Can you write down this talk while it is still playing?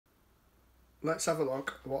let's have a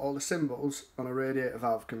look at what all the symbols on a radiator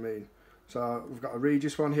valve can mean. So we've got a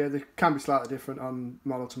Regis one here. They can be slightly different on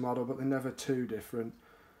model to model, but they're never too different.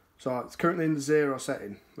 So it's currently in the 0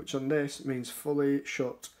 setting, which on this means fully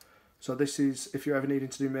shut. So this is if you're ever needing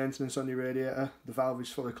to do maintenance on your radiator, the valve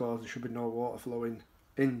is fully closed, there should be no water flowing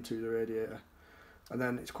into the radiator. And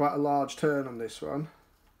then it's quite a large turn on this one.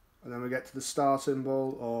 And then we get to the star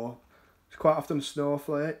symbol, or it's quite often a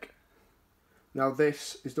snowflake. Now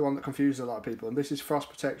this is the one that confuses a lot of people, and this is frost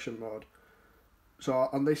protection mode. So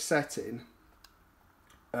on this setting,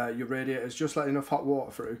 your radiator is just letting enough hot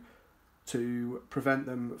water through to prevent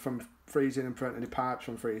them from freezing and prevent any pipes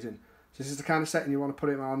from freezing. So this is the kind of setting you want to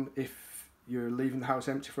put it on if you're leaving the house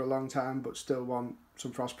empty for a long time but still want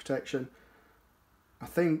some frost protection. I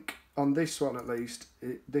think on this one at least,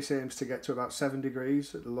 this aims to get to about 7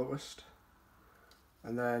 degrees at the lowest.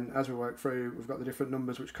 And then as we work through, we've got the different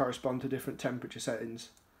numbers which correspond to different temperature settings.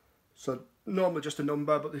 So normally just a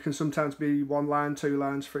number, but they can sometimes be 1 line, 2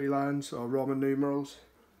 lines, 3 lines, or Roman numerals.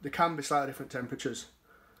 They can be slightly different temperatures.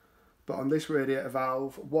 But on this radiator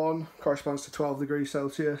valve, 1 corresponds to 12 degrees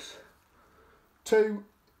Celsius, 2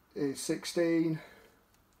 is 16,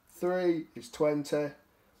 3 is 20,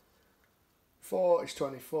 4 is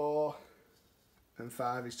 24, and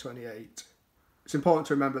 5 is 28. It's important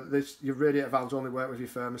to remember that your radiator valves only work with your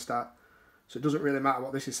thermostat, so it doesn't really matter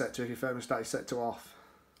what this is set to if your thermostat is set to off.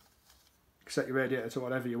 You can set your radiator to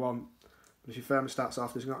whatever you want, but if your thermostat's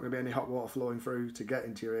off, there's not going to be any hot water flowing through to get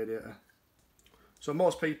into your radiator. So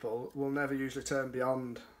most people will never usually turn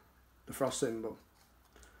beyond the frost symbol.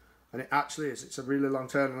 And it actually is, it's a really long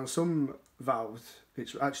turn, and on some valves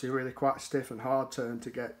it's actually really quite a stiff and hard turn to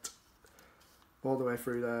get all the way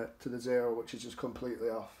through there to the 0, which is just completely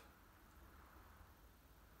off.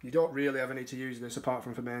 You don't really ever need to use this apart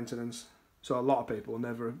from for maintenance, so a lot of people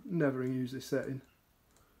will never use this setting.